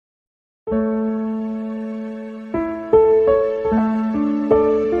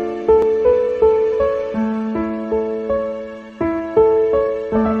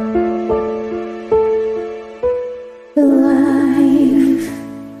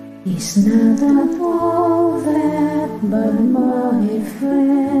It's not at all that, but my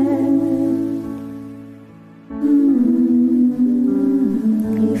friend,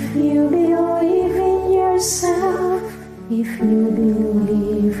 if you believe in yourself, if you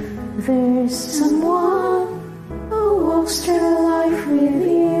believe there's someone who walks through life with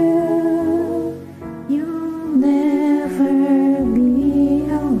you, you'll never be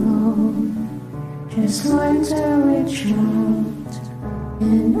alone. Just learn to reach out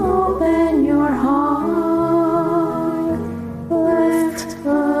and open your heart. Lift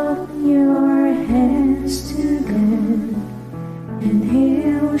up your hands together, and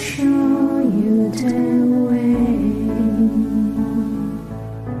He'll show you the way.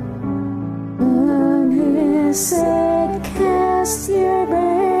 He said, cast your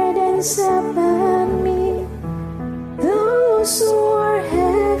burdens upon me, those who are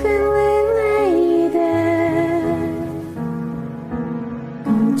heavily laden.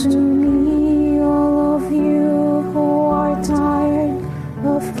 Come to me, all of you who are tired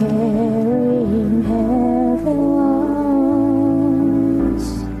of carrying heavy loads.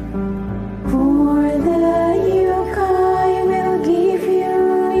 For the yoke I will give you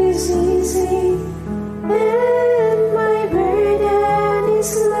is easy, and my burden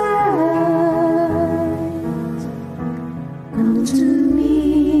is light. Come to me,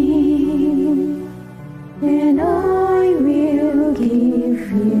 and I will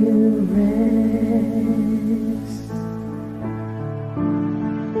give you rest.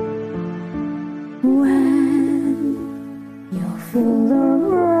 When you feel the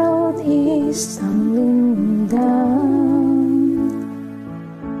world is tumbling down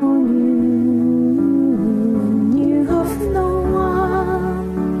on you, and you have no one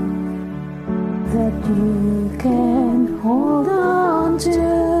that you can hold on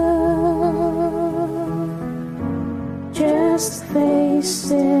to, just face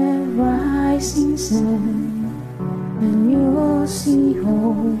the rising sun, and you will see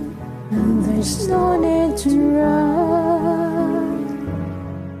hope, and there's no need to run.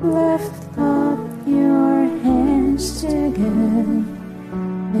 Lift up your hands together,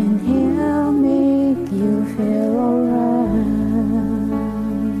 and He'll make you feel alright.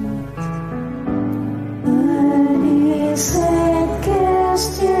 And He said,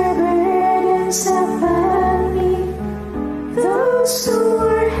 cast your burdens upon me, those who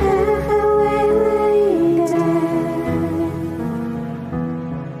are heavily laden.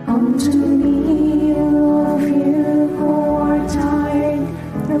 Come to me, all of you who are tired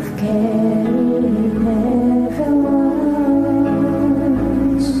of carrying heavy loads.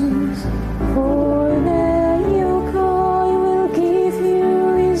 For the yoke I will give you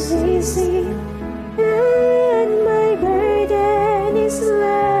is easy, and my burden is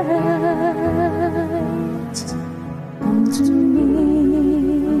light. Come to me,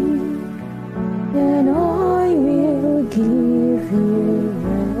 and I will give you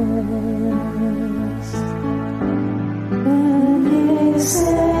rest. And He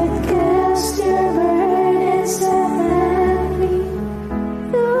said, cast your burdens upon me,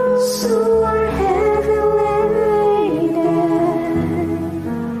 those who are heavily laden.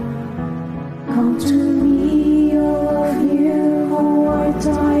 Come to me, all of you who are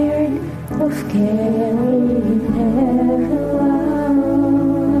tired of carrying heavy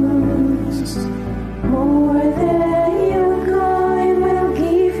loads. For the yoke I will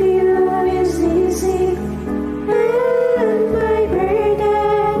give you is easy, and my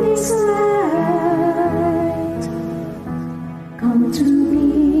burden is light. Come to me,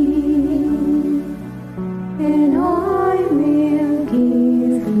 and I will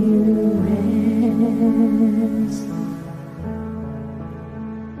give you rest.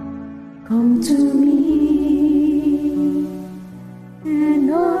 Come to me,